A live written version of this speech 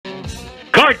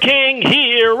Card King,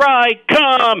 here I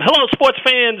come. Hello, sports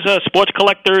fans, sports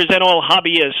collectors, and all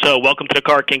hobbyists. Welcome to the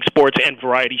Card King Sports and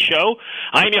Variety Show.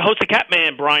 I am your host, the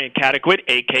Catman, Brian Cataquet,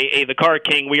 a.k.a. the Card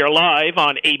King. We are live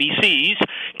on ABC's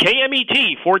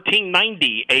KMET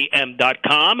 1490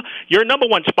 AM.com, your number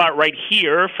one spot right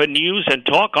here for news and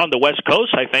talk on the West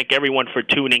Coast. I thank everyone for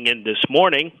tuning in this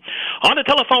morning. On the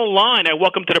telephone line, I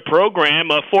welcome to the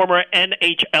program a former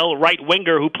NHL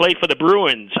right-winger who played for the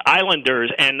Bruins,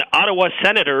 Islanders, and Ottawa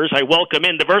Senators. I welcome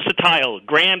in the versatile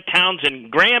Graeme Townshend.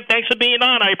 Graeme, thanks for being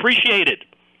on. I appreciate it.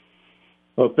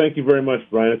 Well, thank you very much,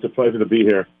 Brian. It's a pleasure to be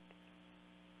here.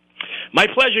 My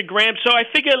pleasure, Graeme. So I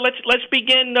figure let's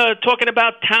begin talking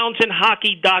about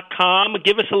TownshendHockey.com.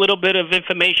 Give us a little bit of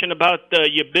information about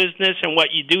your business and what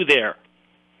you do there.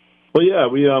 Well, yeah,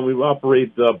 we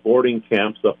operate boarding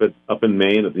camps up in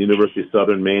Maine at the University of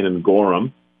Southern Maine in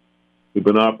Gorham. We've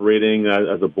been operating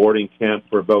as a boarding camp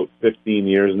for about 15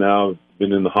 years now.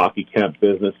 Been in the hockey camp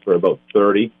business for about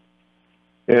 30.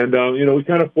 And, we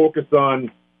kind of focus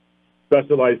on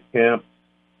specialized camps.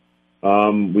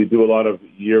 We do a lot of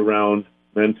year-round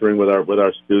mentoring with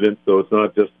our students, so it's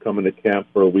not just coming to camp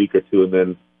for a week or two and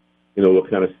then, we'll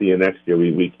kind of see you next year.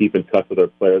 We keep in touch with our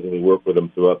players and we work with them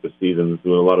throughout the season,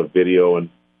 doing a lot of video and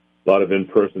a lot of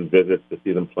in-person visits to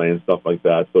see them play and stuff like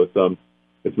that. So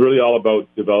it's really all about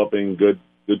developing good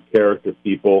character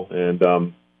people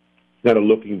and kind of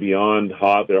looking beyond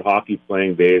their hockey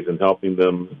playing days and helping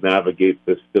them navigate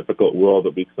this difficult world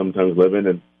that we sometimes live in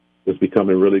and just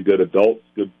becoming really good adults,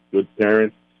 good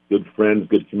parents, good friends,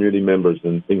 good community members,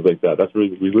 and things like that.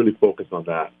 We really focus on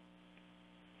that.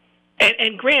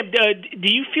 And Graeme, do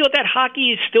you feel that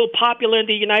hockey is still popular in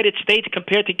the United States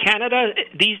compared to Canada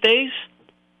these days?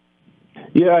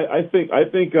 Yeah, I think. I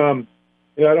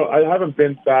haven't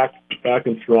been back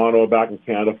in Toronto, back in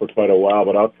Canada for quite a while,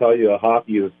 but I'll tell you,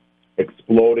 hockey is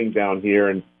exploding down here,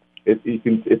 and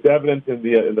it's evident in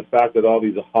the fact that all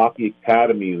these hockey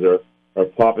academies are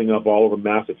popping up all over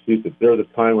Massachusetts. There was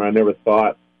a time where I never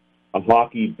thought a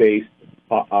hockey-based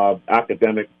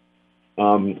academic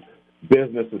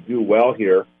business would do well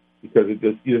here, because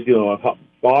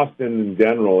Boston in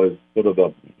general is sort of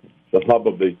the hub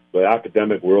of the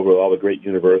academic world with all the great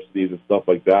universities and stuff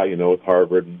like that, with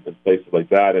Harvard and places like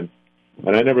that. And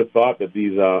I never thought that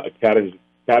these academies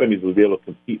would be able to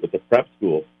compete with the prep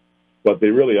schools, but they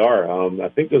really are. I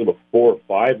think there's about 4 or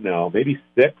 5 now, maybe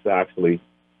 6 actually,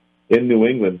 in New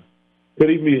England.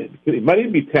 It might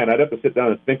even be 10. I'd have to sit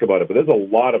down and think about it, but there's a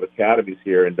lot of academies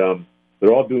here, and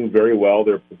they're all doing very well.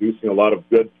 They're producing a lot of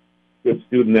good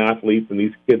student athletes, and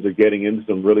these kids are getting into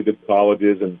some really good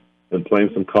colleges and playing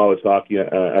some college hockey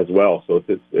as well. So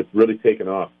it's really taken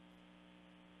off.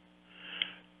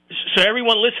 So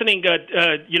everyone listening,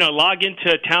 log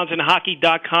into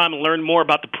TownshendHockey.com and learn more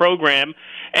about the program.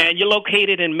 And you're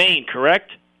located in Maine,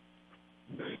 correct?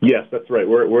 Yes, that's right.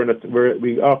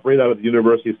 We operate out of the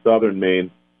University of Southern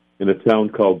Maine in a town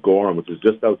called Gorham, which is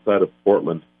just outside of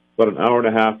Portland, about an hour and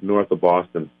a half north of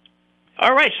Boston.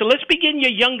 All right, so let's begin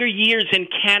your younger years in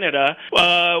Canada,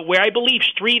 where I believe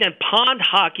street and pond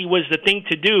hockey was the thing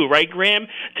to do, right, Graeme,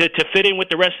 to fit in with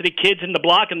the rest of the kids in the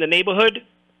block and the neighborhood?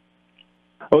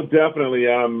 Oh, definitely.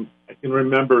 I can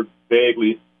remember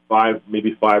vaguely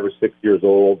maybe 5 or 6 years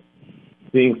old,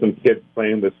 seeing some kids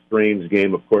playing this strange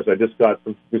game. Of course, I just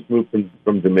moved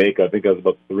from Jamaica. I think I was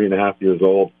about 3.5 years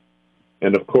old.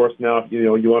 And of course, now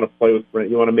you want to play with friends,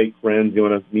 you want to make friends, you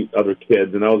want to meet other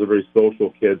kids. And I was a very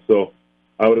social kid, so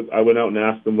I went out and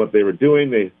asked them what they were doing.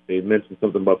 They mentioned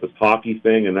something about this hockey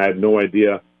thing, and I had no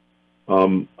idea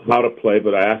how to play.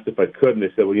 But I asked if I could, and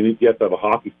they said, "Well, you have to have a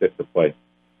hockey stick to play."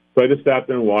 So I just sat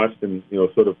there and watched, and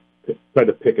sort of tried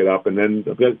to pick it up. And then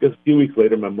just a few weeks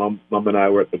later, my mom and I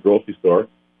were at the grocery store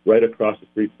right across the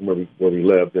street from where we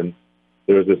lived, and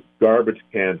there was this garbage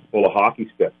can full of hockey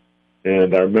sticks.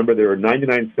 And I remember they were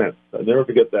 99 cents. I'll never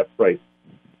forget that price.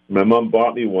 My mom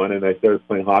bought me one, and I started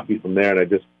playing hockey from there, and I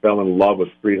just fell in love with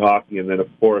street hockey. And then, of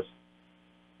course,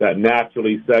 that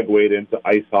naturally segued into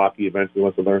ice hockey eventually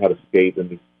once I learned how to skate,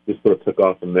 and just sort of took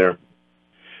off from there.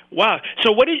 Wow.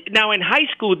 So now in high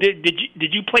school, did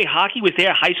you play hockey? Was there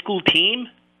a high school team?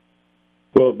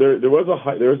 Well, there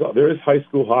is high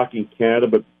school hockey in Canada,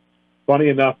 but funny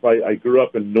enough, I grew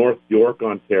up in North York,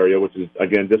 Ontario, which is,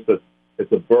 again,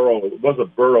 it's a borough. It was a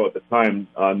borough at the time,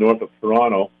 north of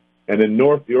Toronto. And in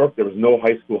North York, there was no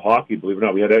high school hockey, believe it or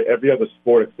not. We had every other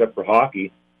sport except for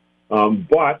hockey.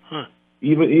 But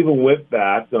even with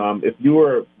that, if you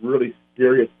were a really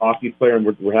serious hockey player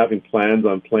and were having plans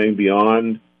on playing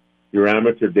beyond your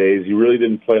amateur days, you really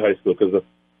didn't play high school, because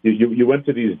you went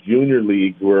to these junior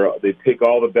leagues where they take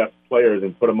all the best players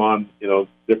and put them on,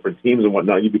 different teams and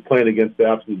whatnot. You'd be playing against the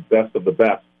absolute best of the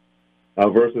best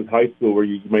versus high school where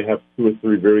you might have 2 or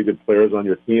 3 very good players on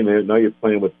your team. And now you're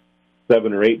playing with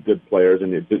 7 or 8 good players,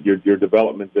 and your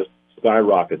development just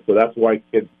skyrockets. So that's why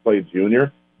kids play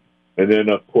junior. And then,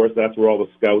 of course, that's where all the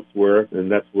scouts were,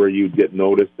 and that's where you get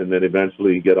noticed, and then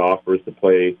eventually you get offers to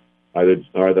play either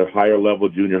higher-level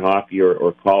junior hockey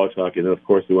or college hockey. And then, of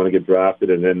course, you want to get drafted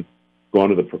and then go on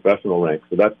to the professional ranks.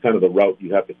 So that's kind of the route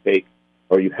you have to take,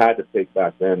 or you had to take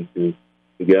back then to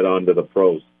get onto the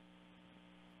pros.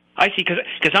 I see,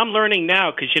 because I'm learning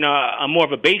now, because, I'm more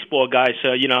of a baseball guy, so,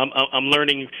 I'm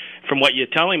learning from what you're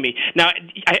telling me. Now,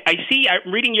 I see,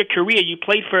 reading your career, you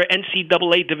played for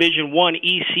NCAA Division I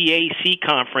ECAC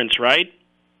conference, right?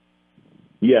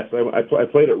 Yes, I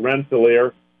played at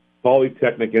Rensselaer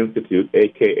Polytechnic Institute,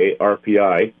 a.k.a.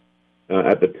 RPI.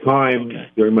 At the time,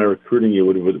 during my recruiting year,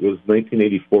 it was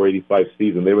 1984-85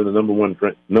 season. They were the number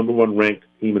one ranked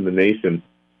team in the nation.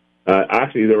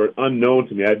 Actually, they were unknown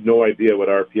to me. I had no idea what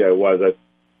RPI was.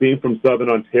 Being from Southern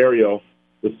Ontario,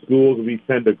 the schools we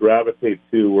tend to gravitate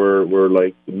to were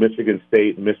like Michigan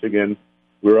State, Michigan.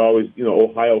 We were always,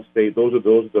 Ohio State. Those are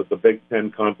the Big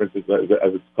Ten conferences,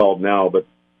 as it's called now. But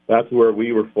that's where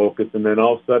we were focused. And then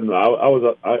all of a sudden,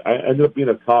 I ended up being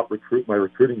a top recruit my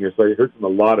recruiting year. So I heard from a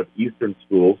lot of Eastern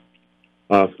schools,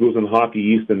 schools in Hockey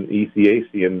East and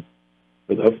ECAC, and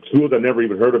schools I never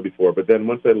even heard of before. But then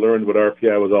once I learned what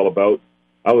RPI was all about,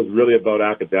 I was really about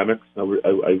academics.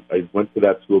 I went to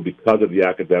that school because of the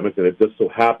academics, and it just so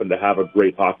happened to have a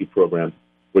great hockey program,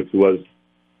 which was,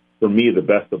 for me, the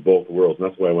best of both worlds, and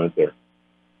that's why I went there.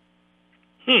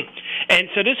 And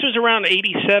so this was around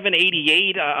 87,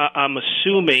 88, I'm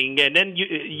assuming, and then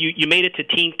you made it to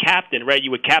team captain, right? You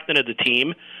were captain of the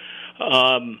team.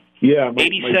 Yeah,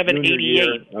 87,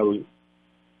 88.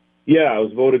 I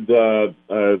was voted. I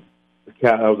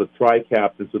was a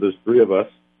tri-captain, so there's 3 of us.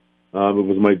 It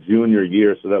was my junior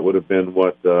year, so that would have been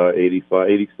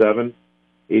 87,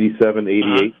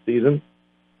 88 season.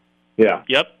 Yeah.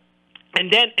 Yep.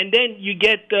 And then you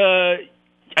get.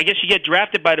 I guess you get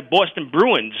drafted by the Boston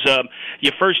Bruins,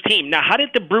 your first team. Now, how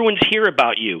did the Bruins hear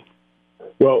about you?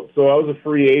 Well, so I was a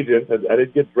free agent. I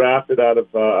didn't get drafted out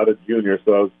of junior.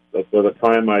 So by the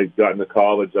time I got into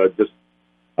college, I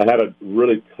had a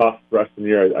really tough freshman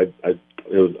year. I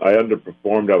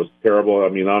underperformed. I was terrible. I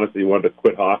mean, honestly, I wanted to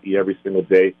quit hockey every single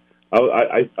day.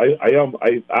 I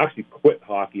actually quit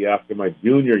hockey after my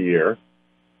junior year,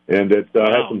 and I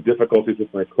had some difficulties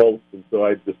with my coach, and so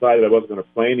I decided I wasn't going to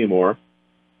play anymore.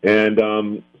 And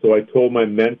so I told my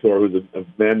mentor, who's a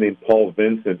man named Paul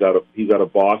Vincent, he's out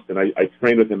of Boston. I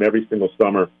trained with him every single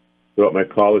summer throughout my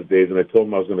college days, and I told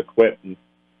him I was going to quit, and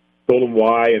told him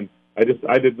why. And I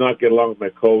did not get along with my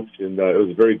coach, and it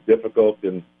was very difficult.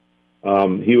 And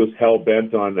he was hell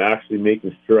bent on actually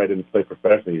making sure I didn't play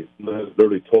professionally. He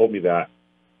literally told me that.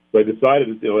 So I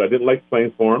decided, I didn't like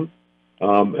playing for him,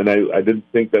 and I didn't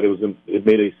think that it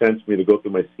made any sense for me to go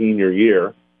through my senior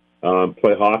year.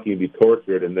 Play hockey and be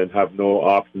tortured and then have no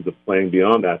options of playing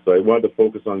beyond that. So I wanted to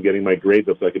focus on getting my grades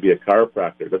up so I could be a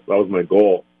chiropractor. That was my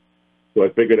goal. So I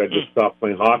figured I'd just stop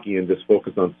playing hockey and just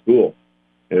focus on school.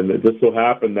 And it just so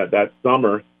happened that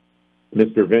summer,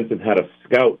 Mr. Vincent had a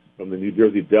scout from the New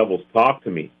Jersey Devils talk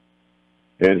to me.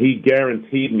 And he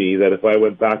guaranteed me that if I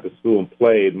went back to school and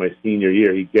played my senior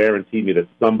year, he guaranteed me that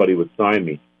somebody would sign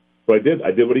me. So I did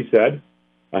what he said.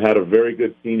 I had a very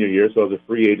good senior year, so I was a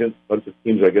free agent. A bunch of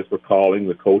teams, I guess, were calling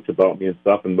the coach about me and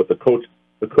stuff. But the coach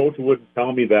wouldn't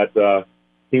tell me that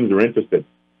teams were interested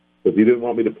because he didn't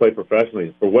want me to play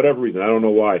professionally for whatever reason. I don't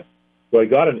know why. So I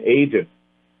got an agent,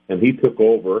 and he took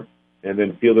over and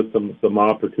then fielded some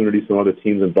opportunities from other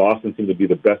teams. And Boston seemed to be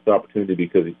the best opportunity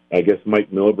because I guess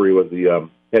Mike Milbury was the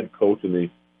head coach in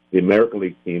the American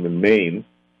League team in Maine,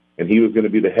 and he was going to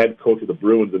be the head coach of the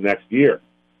Bruins the next year.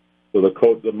 So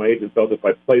my agent felt if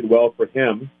I played well for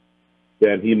him,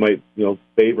 then he might,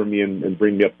 favor me and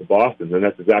bring me up to Boston. And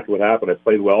that's exactly what happened. I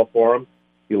played well for him.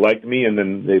 He liked me, and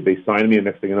then they signed me, and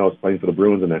next thing you know, I was playing for the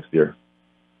Bruins the next year.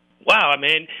 Wow,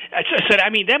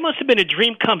 that must have been a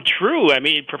dream come true. I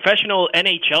mean, professional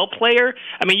NHL player.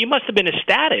 I mean, you must have been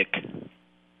ecstatic.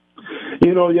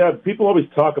 Yeah, people always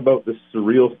talk about this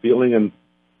surreal feeling, and,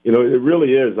 it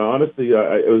really is. Honestly,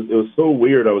 it was so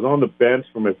weird. I was on the bench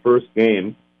for my first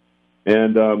game,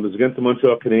 and it was against the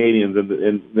Montreal Canadiens, and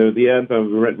the anthem,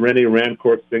 René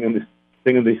Rancourt singing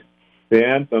the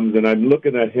anthems, and I'm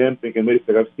looking at him thinking, wait a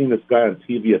second, I've seen this guy on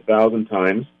TV 1,000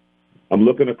 times. I'm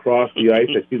looking across the ice,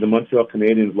 I see the Montreal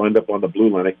Canadiens lined up on the blue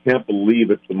line. I can't believe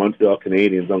it's the Montreal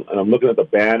Canadiens, and I'm looking at the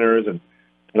banners, and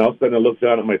and all of a sudden I look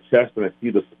down at my chest and I see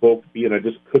the spoke B, and I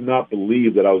just could not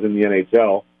believe that I was in the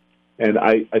NHL. And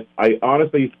I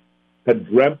honestly had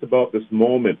dreamt about this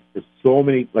moment for so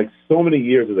many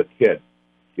years as a kid.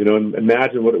 You know, and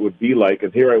imagine what it would be like.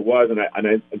 And here I was,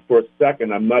 and for a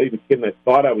second, I'm not even kidding, I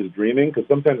thought I was dreaming, because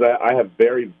sometimes I have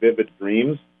very vivid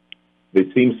dreams.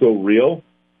 They seem so real.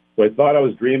 So I thought I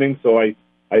was dreaming, so I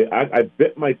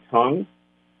bit my tongue.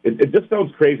 It just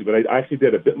sounds crazy, but I actually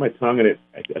did. I bit my tongue, and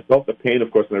I felt the pain, of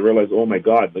course, and I realized, oh, my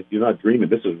God, like, you're not dreaming.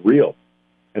 This is real.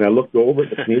 And I looked over at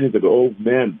the Canadians and go, oh,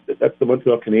 man, that's the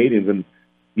Montreal Canadiens. And,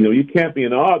 you know, you can't be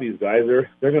in awe of these guys. They're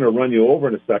going to run you over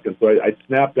in a second. So I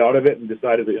snapped out of it and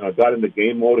decided that, I got into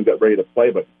game mode and got ready to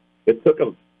play. But it took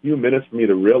a few minutes for me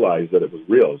to realize that it was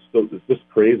real. It's just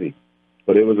crazy.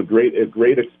 But it was a great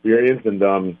experience, and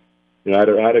I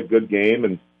had a good game,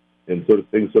 and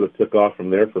things sort of took off from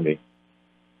there for me.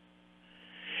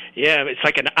 Yeah, it's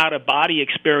like an out-of-body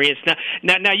experience.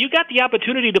 Now, you got the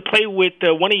opportunity to play with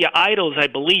one of your idols, I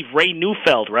believe, Ray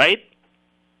Neufeld, right?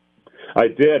 I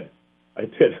did.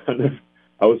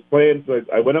 I was playing. So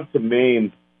I went up to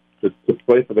Maine to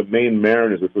play for the Maine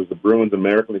Mariners, which was the Bruins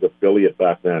American League affiliate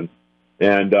back then.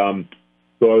 And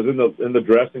so I was in the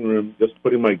dressing room just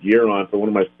putting my gear on for one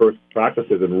of my first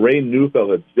practices, and Ray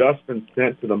Neufeld had just been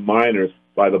sent to the minors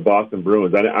by the Boston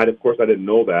Bruins. Of course, I didn't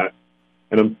know that.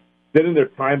 And I'm sitting there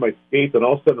tying my skates, and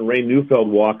all of a sudden Ray Neufeld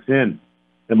walks in,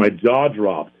 and my jaw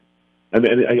dropped. And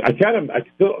I can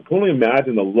only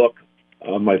imagine the look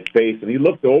on my face. And he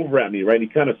looked over at me, right? He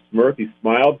kind of smirked. He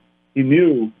smiled. He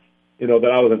knew,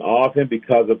 that I was in awe of him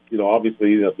because of,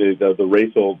 obviously the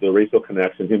racial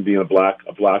connection, him being a black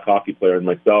hockey player, and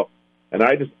myself. And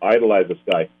I just idolized this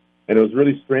guy. And it was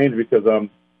really strange because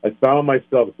I found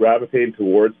myself gravitating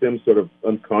towards him sort of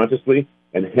unconsciously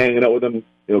and hanging out with him,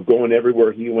 going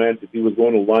everywhere he went. If he was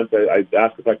going to lunch, I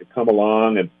asked if I could come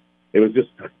along, and it was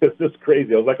just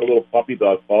crazy. I was like a little puppy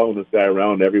dog following this guy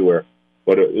around everywhere.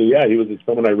 But he was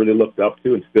someone I really looked up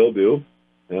to and still do.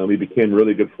 We became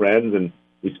really good friends, and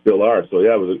we still are. So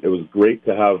yeah, it was great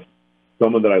to have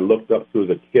someone that I looked up to as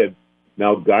a kid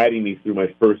now guiding me through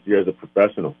my first year as a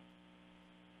professional.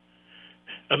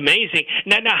 Amazing.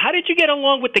 Now, how did you get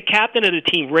along with the captain of the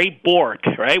team, Ray Bourque?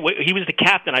 Right, he was the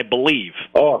captain, I believe.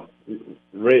 Oh,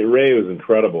 Ray was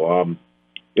incredible.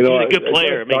 He was a good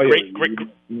player. Great.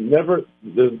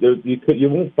 You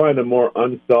won't find a more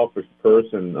unselfish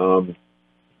person.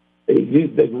 Ray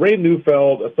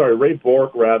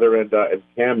Bourque, and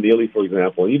Cam Neely, for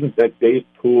example, even Dave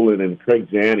Poulin and Craig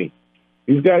Janney.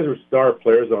 These guys were star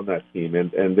players on that team,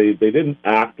 and they didn't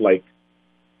act like,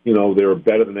 they were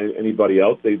better than anybody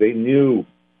else. They knew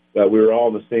that we were all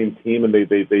on the same team, and they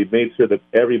made sure that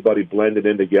everybody blended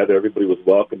in together. Everybody was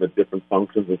welcome at different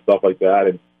functions and stuff like that,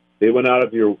 and they went out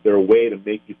of their way to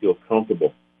make you feel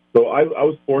comfortable. So I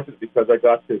was fortunate because I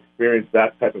got to experience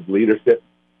that type of leadership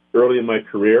early in my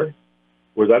career,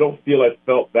 whereas I don't feel I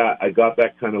felt that. I got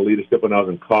that kind of leadership when I was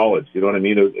in college. You know what I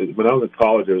mean? When I was in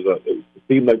college, it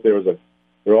seemed like there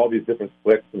were all these different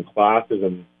cliques and classes,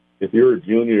 and if you were a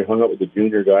junior, you hung out with the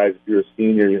junior guys. If you were a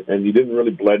senior, and you didn't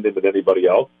really blend in with anybody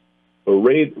else. So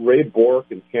Ray Bourque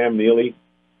and Cam Neely,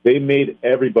 they made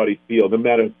everybody feel, no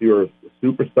matter if you were a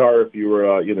superstar, if you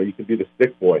were, you could be the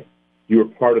stick boy. You were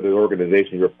part of the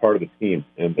organization. You were part of the team.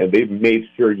 And they made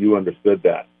sure you understood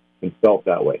that and felt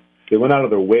that way. They went out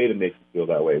of their way to make you feel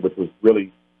that way, which was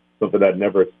really something I'd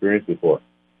never experienced before.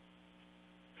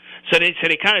 So they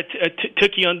kind of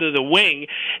took you under the wing.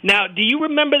 Now, do you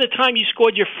remember the time you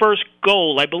scored your first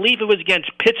goal? I believe it was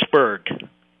against Pittsburgh.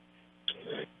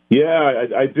 Yeah,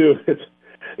 I do.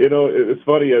 It's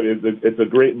funny. It's a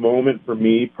great moment for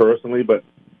me personally, but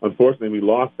unfortunately, we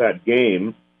lost that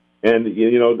game. And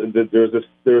there's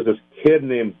this kid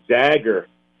named Jagger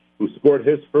who scored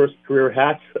his first career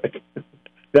hat trick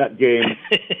that game.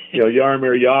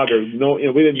 Jaromir Jagr. We didn't know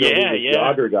who this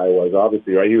Jagr guy was.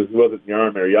 Obviously, right? He wasn't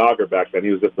Jaromir Jagr back then.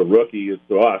 He was just a rookie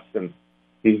to us, and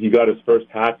he got his first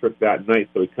hat trick that night.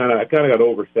 So he kind of got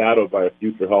overshadowed by a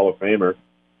future Hall of Famer.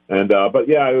 And but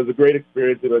yeah, it was a great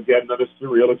experience. And again, another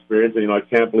surreal experience. I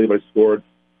can't believe I scored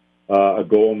a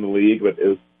goal in the league, but it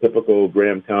was typical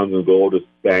Graeme Townshend goal, just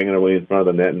banging away in front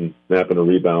of the net and snapping a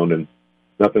rebound, and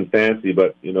nothing fancy.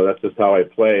 But that's just how I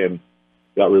play, and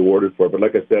got rewarded for it. But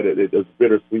like I said, it was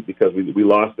bittersweet because we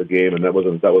lost the game, and that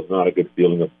was not a good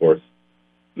feeling, of course.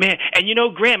 Man,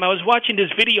 and Graeme, I was watching this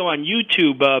video on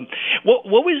YouTube. What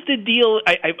was the deal?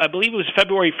 I believe it was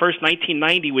February 1st,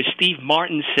 1990, with Steve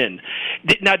Martinson.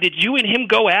 Did you and him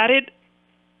go at it?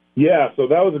 Yeah, so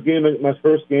that was my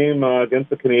first game against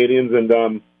the Canadians,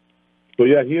 and so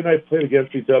yeah, he and I played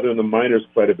against each other in the minors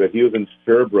quite a bit. He was in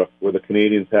Sherbrooke, where the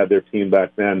Canadians had their team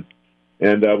back then,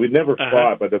 And we'd never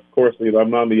fought, but of course,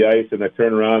 I'm on the ice, and I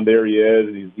turn around, there he is,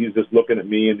 and he's just looking at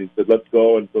me, and he said, "Let's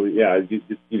go." And so, yeah,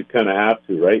 you kind of have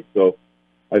to, right? So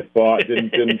I fought,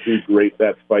 didn't do great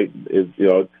that fight. Is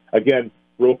again,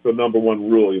 broke the number one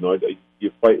rule.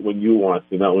 You fight when you want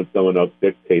to, not when someone else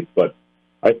dictates. But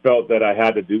I felt that I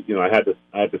had to do, I had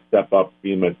to step up,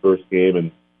 being my first game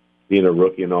and being a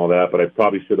rookie and all that. But I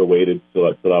probably should have waited till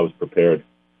I was prepared.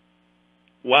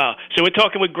 Wow. So we're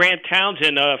talking with Graeme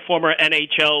Townshend, former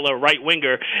NHL right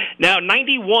winger. Now,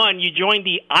 91, you joined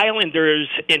the Islanders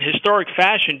in historic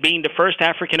fashion, being the first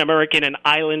African-American in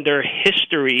Islander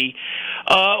history.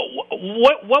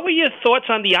 What were your thoughts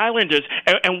on the Islanders,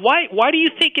 and why do you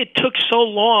think it took so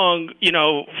long,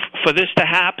 for this to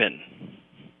happen?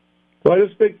 Well, I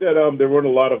just think that there weren't a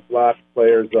lot of black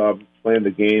players playing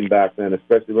the game back then,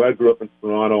 especially when I grew up in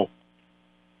Toronto.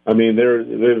 I mean, there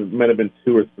might have been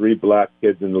 2 or 3 black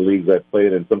kids in the leagues I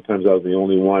played in. Sometimes I was the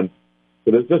only one. So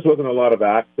there just wasn't a lot of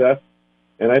access.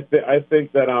 And I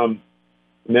think that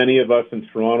many of us in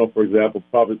Toronto, for example,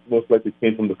 probably most likely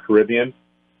came from the Caribbean,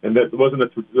 and that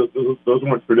those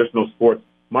weren't traditional sports.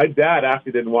 My dad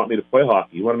actually didn't want me to play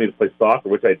hockey. He wanted me to play soccer,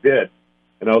 which I did,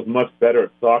 and I was much better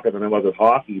at soccer than I was at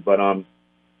hockey. But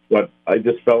I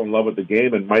just fell in love with the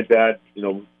game, and my dad,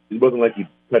 it wasn't like he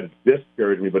tried to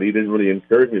discourage me, but he didn't really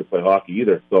encourage me to play hockey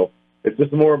either. So it's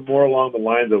just more along the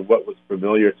lines of what was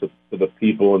familiar to the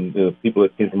people and the people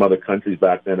that came from other countries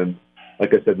back then. And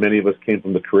like I said, many of us came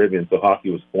from the Caribbean, so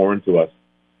hockey was foreign to us.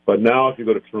 But now, if you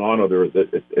go to Toronto,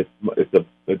 it's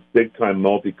a big-time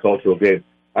multicultural game.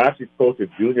 I actually coach a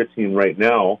junior team right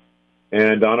now,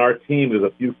 and on our team there's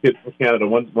a few kids from Canada.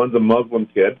 One's a Muslim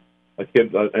kid,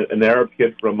 an Arab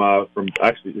kid from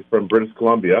British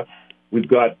Columbia. We've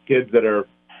got kids that are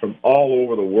from all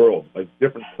over the world, like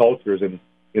different cultures, and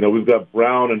we've got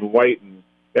brown and white and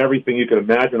everything you can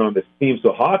imagine on this team.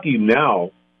 So hockey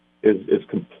now is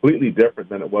completely different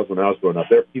than it was when I was growing up.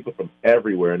 There are people from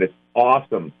everywhere, and it's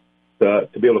awesome to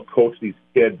be able to coach these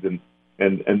kids and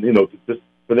just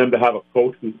for them to have a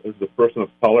coach who is a person of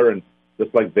color and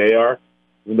just like they are,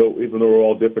 even though we're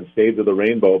all different shades of the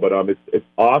rainbow. But it's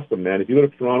awesome, man. If you go to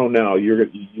Toronto now, you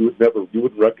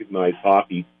wouldn't recognize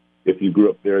hockey if you grew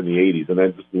up there in the 80s. And I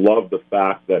just love the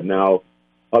fact that now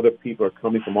other people are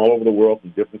coming from all over the world,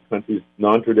 from different countries,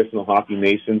 non-traditional hockey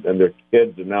nations, and their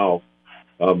kids are now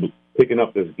picking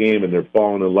up this game, and they're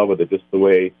falling in love with it just the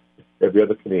way every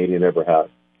other Canadian ever has.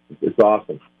 It's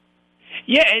awesome.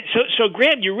 Yeah, so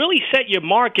Graeme, you really set your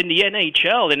mark in the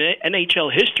NHL and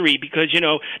NHL history because,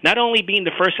 not only being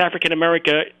the first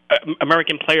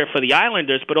African-American player for the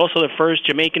Islanders, but also the first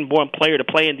Jamaican-born player to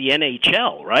play in the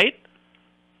NHL, right?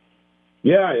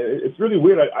 Yeah, it's really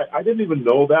weird. I didn't even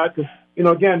know that because,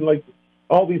 again, like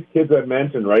all these kids I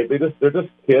mentioned, right? They're just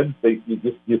kids.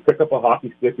 You pick up a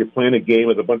hockey stick, you're playing a game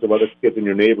with a bunch of other kids in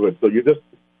your neighborhood. So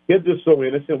kids are so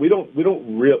innocent. We don't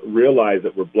realize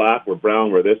that we're black, we're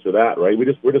brown, we're this or that, right?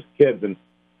 We're just kids, and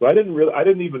so I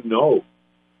didn't even know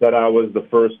that I was the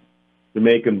first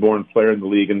Jamaican-born player in the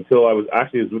league until I was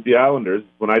with the Islanders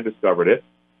when I discovered it.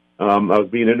 I was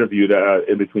being interviewed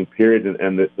in between periods,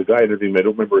 and the guy interviewing me, I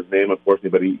don't remember his name, unfortunately,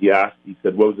 but he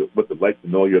said, what's it like to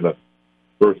know you're the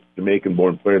first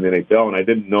Jamaican-born player in the NHL? And I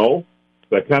didn't know,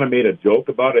 so I kind of made a joke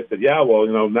about it. I said, yeah, well,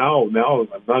 now I'm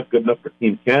not good enough for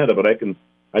Team Canada, but I can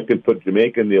put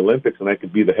Jamaica in the Olympics, and I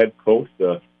could be the head coach,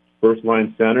 the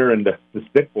first-line center, and the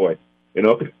stick boy.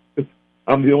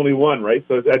 I'm the only one, right?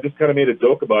 So I just kind of made a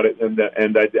joke about it, and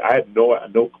I had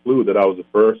no clue that I was the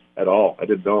first at all. I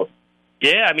didn't know.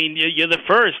 Yeah, I mean, you're the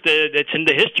first. It's in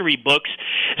the history books.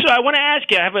 So I want to ask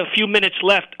you, I have a few minutes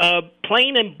left.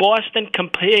 Playing in Boston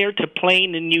compared to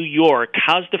playing in New York,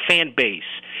 how's the fan base?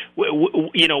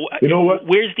 You know what?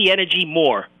 Where's the energy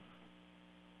more?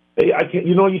 You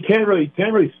can't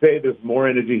really say there's more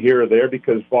energy here or there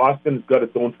because Boston's got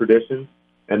its own traditions,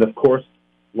 and of course,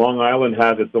 Long Island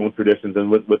has its own traditions. And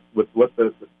with what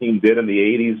the team did in the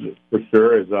 '80s, for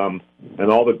sure, is and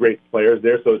all the great players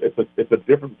there. So it's a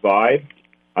different vibe.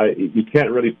 You can't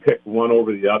really pick one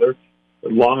over the other.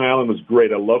 Long Island was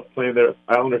great. I loved playing there.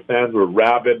 Islander fans were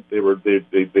rabid. They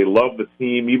loved the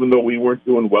team, even though we weren't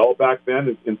doing well back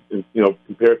then.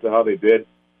 Compared to how they did,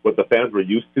 what the fans were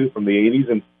used to from the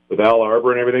 '80s and with Al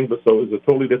Arbor and everything. But so it was a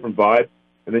totally different vibe.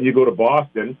 And then you go to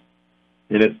Boston,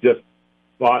 and it's just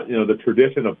the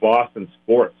tradition of Boston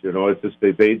sports. It's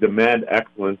just they demand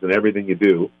excellence in everything you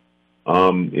do.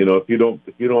 If you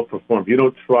don't perform, if you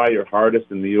don't try your hardest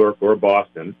in New York or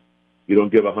Boston, you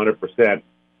don't give 100%.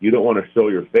 You don't want to show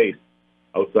your face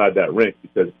outside that rink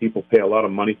because people pay a lot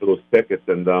of money for those tickets,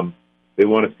 and they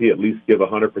want to see at least give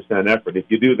 100% effort. If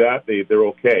you do that, they're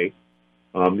okay.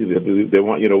 They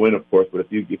want you to win, of course, but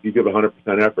if you give 100%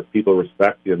 effort, people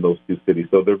respect you in those two cities.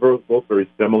 So they're both very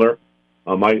similar.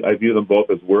 I view them both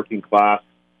as working class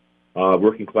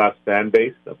fan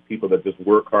base of people that just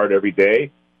work hard every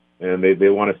day, and they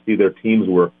want to see their teams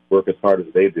work as hard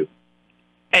as they do.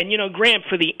 And, Graham,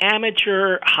 for the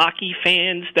amateur hockey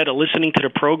fans that are listening to the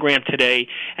program today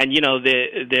and,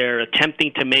 they're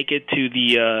attempting to make it to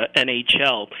the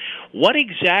NHL, what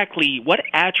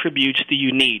attributes do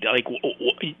you need?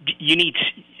 Can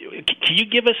you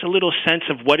give us a little sense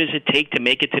of what does it take to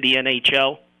make it to the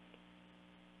NHL?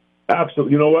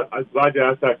 Absolutely. You know what? I'm glad you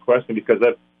asked that question because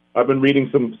I've been reading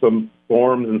some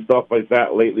forums and stuff like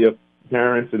that lately of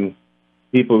parents and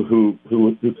people who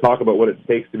talk about what it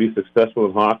takes to be successful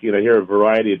in hockey, and I hear a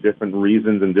variety of different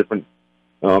reasons and different,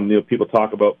 people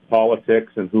talk about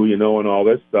politics and who you know and all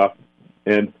this stuff.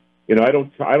 And I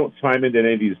don't chime into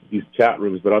any of these chat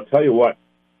rooms, but I'll tell you what.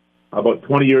 About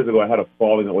 20 years ago, I had a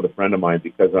falling out with a friend of mine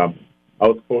because I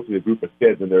was coaching a group of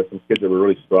kids, and there were some kids that were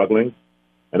really struggling,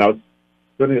 and I was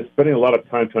spending a lot of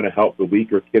time trying to help the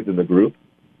weaker kids in the group.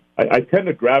 I tend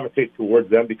to gravitate towards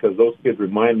them because those kids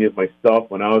remind me of myself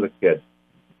when I was a kid.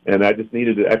 And I just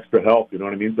needed extra help, you know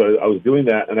what I mean? So I was doing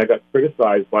that, and I got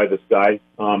criticized by this guy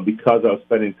because I was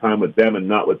spending time with them and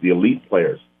not with the elite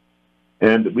players.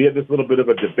 And we had this little bit of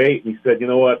a debate, and he said, you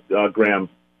know what, Graham,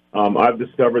 I've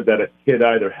discovered that a kid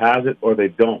either has it or they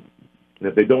don't. And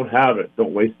if they don't have it,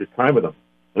 don't waste your time with them.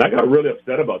 And I got really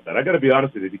upset about that. I got to be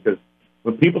honest with you, because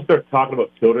when people start talking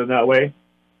about children that way,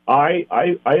 I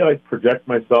like project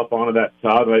myself onto that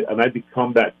child, and I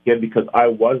become that kid because I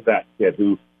was that kid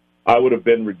who I would have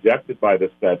been rejected by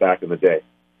this guy back in the day.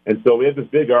 And so we had this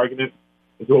big argument.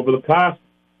 And so over the past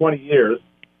 20 years,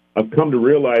 I've come to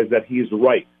realize that he's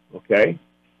right, okay?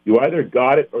 You either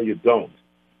got it or you don't.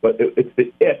 But it's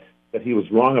the it that he was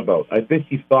wrong about. I think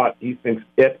he thinks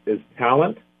it is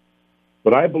talent,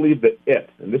 but I believe that it,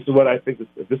 and this is what I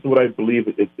believe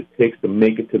it takes to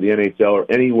make it to the NHL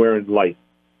or anywhere in life.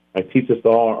 I teach this to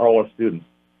all our students.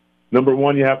 Number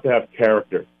one, you have to have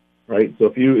character. Right,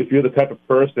 so if you're the type of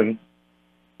person,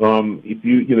 if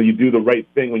you do the right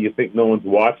thing when you think no one's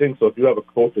watching. So if you have a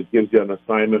coach that gives you an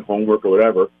assignment, homework, or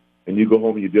whatever, and you go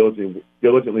home and you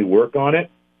diligently work on it,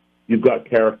 you've got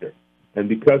character. And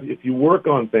because if you work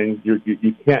on things, you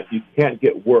can't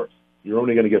get worse. You're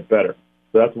only going to get better.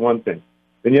 So that's one thing.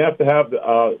 Then you have to have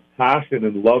passion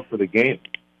and love for the game.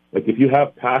 Like if you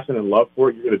have passion and love for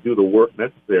it, you're going to do the work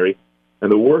necessary,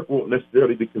 and the work won't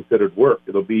necessarily be considered work.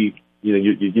 It'll be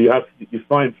you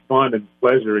find fun and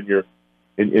pleasure in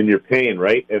your pain,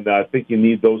 right? And I think you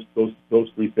need those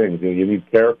three things. You need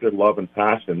character, love, and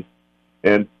passion.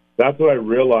 And that's what I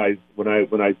realized when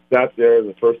I sat there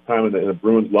the first time in the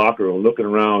Bruins locker room, looking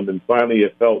around, and finally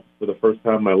it felt for the first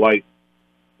time in my life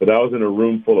that I was in a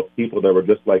room full of people that were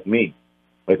just like me.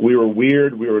 Like we were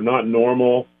weird, we were not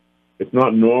normal. It's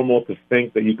not normal to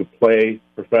think that you could play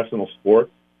professional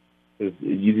sports.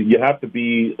 You have to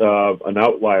be an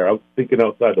outlier. I was thinking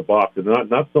outside the box, and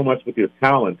not so much with your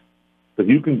talent, because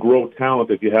you can grow talent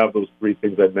if you have those three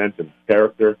things I mentioned: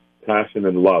 character, passion,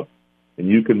 and love, and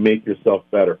you can make yourself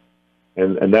better.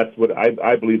 And that's what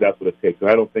I believe. That's what it takes. And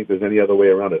I don't think there's any other way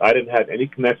around it. I didn't have any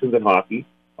connections in hockey,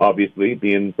 obviously,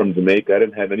 being from Jamaica. I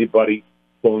didn't have anybody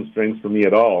pulling strings for me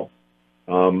at all.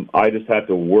 I just had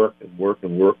to work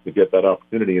to get that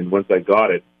opportunity. And once I got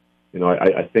it,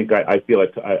 I feel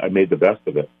like I made the best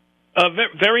of it.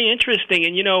 Very interesting.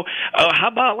 And, how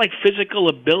about like physical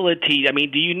ability? I mean,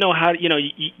 do you know how, do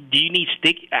you need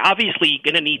obviously you're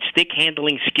going to need stick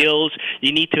handling skills.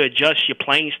 You need to adjust your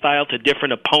playing style to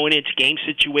different opponents, game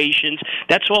situations.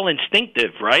 That's all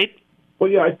instinctive, right? Well,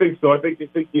 yeah, I think so. I think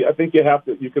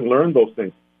you can learn those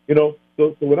things. So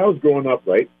when I was growing up,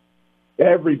 right,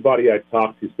 everybody I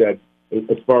talked to said,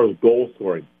 as far as goal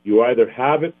scoring, you either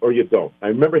have it or you don't. I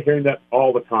remember hearing that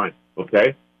all the time,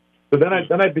 okay? So then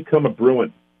I'd become a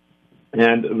Bruin.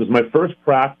 And it was my first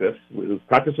practice.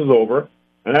 Practice was over,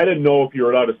 and I didn't know if you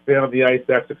were allowed to stay on the ice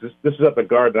extra. This was at the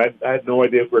Garden. I had no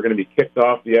idea if we were going to be kicked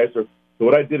off the ice. So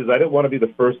what I did is I didn't want to be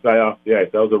the first guy off the ice.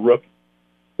 I was a rookie.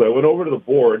 So I went over to the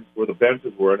boards where the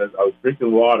benches were, and I was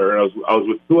drinking water, and I was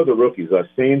with two other rookies,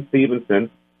 Shane Stevenson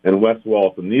and Wes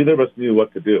Walton. Neither of us knew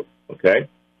what to do, okay?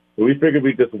 So we figured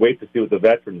we'd just wait to see what the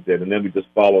veterans did, and then we'd just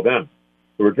follow them.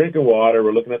 So we're drinking water,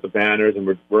 we're looking at the banners, and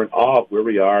we're in awe of where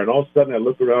we are. And all of a sudden I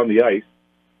look around the ice,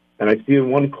 and I see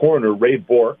in one corner Ray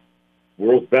Bourque,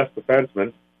 world's best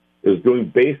defenseman, is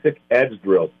doing basic edge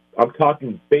drills. I'm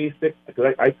talking basic,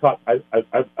 because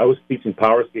I was teaching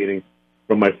power skating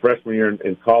from my freshman year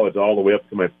in college all the way up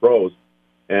to my pros.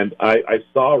 And I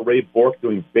saw Ray Bourque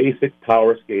doing basic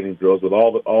power skating drills with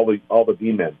all the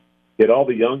D-men. he had all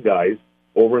the young guys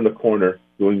over in the corner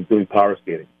doing power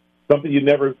skating, something you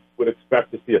never would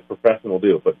expect to see a professional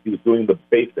do, but he was doing the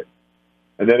basics.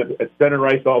 And then at center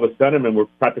ice, all the centermen were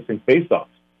practicing face-offs.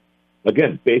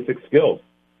 Again, basic skills.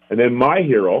 And then my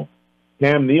hero,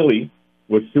 Cam Neely,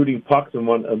 was shooting pucks in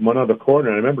one other corner.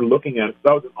 And I remember looking at it because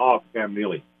I was in awe of Cam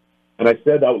Neely. And I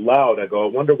said out loud, I go,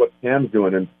 I wonder what Cam's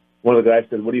doing. And one of the guys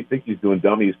said, what do you think he's doing,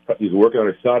 dummy? He's working on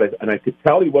a shot. And I could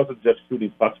tell he wasn't just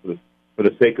shooting pucks for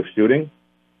the sake of shooting.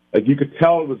 Like, you could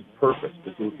tell it was purpose.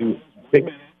 He was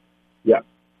thinking. Yeah.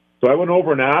 So I went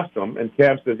over and asked him, and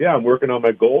Cam says, yeah, I'm working on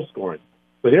my goal scoring.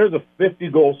 So here's a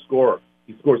 50-goal scorer.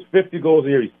 He scores 50 goals a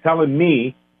year. He's telling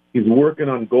me he's working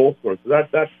on goal scoring. So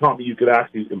that taught me you could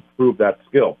actually improve that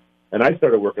skill. And I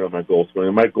started working on my goal scoring,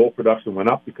 and my goal production went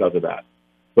up because of that.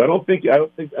 So I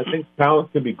think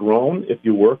talent can be grown if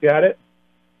you work at it.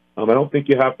 I don't think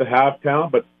you have to have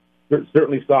talent, but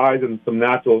certainly size and some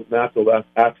natural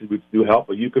attributes do help.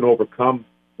 But you can overcome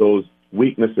those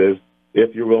weaknesses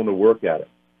if you're willing to work at it.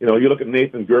 You know, you look at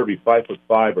Nathan Gerby,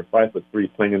 5'5" or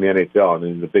 5'3", playing in the NHL,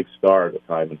 and he's a big star at the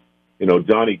time. And, you know,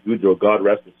 Johnny Gaudreau, God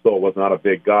rest his soul, was not a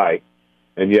big guy,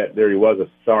 and yet there he was, a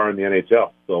star in the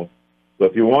NHL. So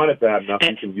if you want it bad enough,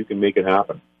 you can make it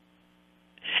happen.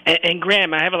 And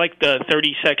Graeme, I have like the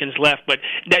 30 seconds left, but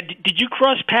did you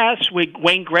cross paths with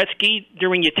Wayne Gretzky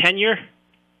during your tenure?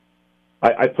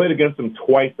 I played against him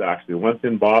twice, actually, once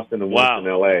in Boston and once in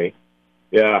L.A.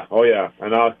 Yeah, oh yeah,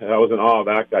 and I was in awe of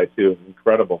that guy too.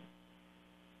 Incredible.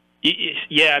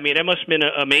 Yeah, I mean, it must have been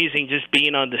amazing just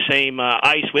being on the same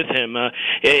ice with him.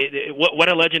 What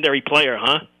a legendary player,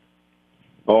 huh?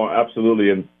 Oh, absolutely,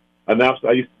 and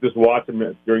I used to just watch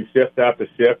him during shift after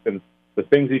shift, and the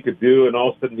things he could do, and all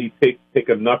of a sudden he'd take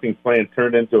a nothing play and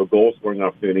turn it into a goal scoring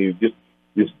opportunity.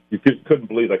 You just couldn't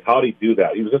believe, like, how did he do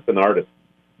that? He was just an artist,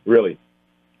 really.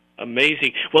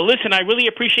 Amazing. Well, listen, I really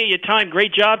appreciate your time.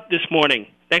 Great job this morning.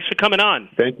 Thanks for coming on.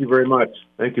 Thank you very much.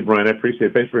 Thank you, Brian. I appreciate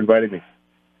it. Thanks for inviting me.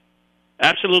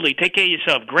 Absolutely. Take care of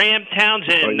yourself. Graeme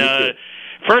Townshend,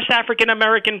 first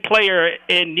African-American player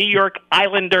in New York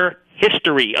Islander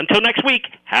history. Until next week,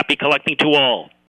 happy collecting to all.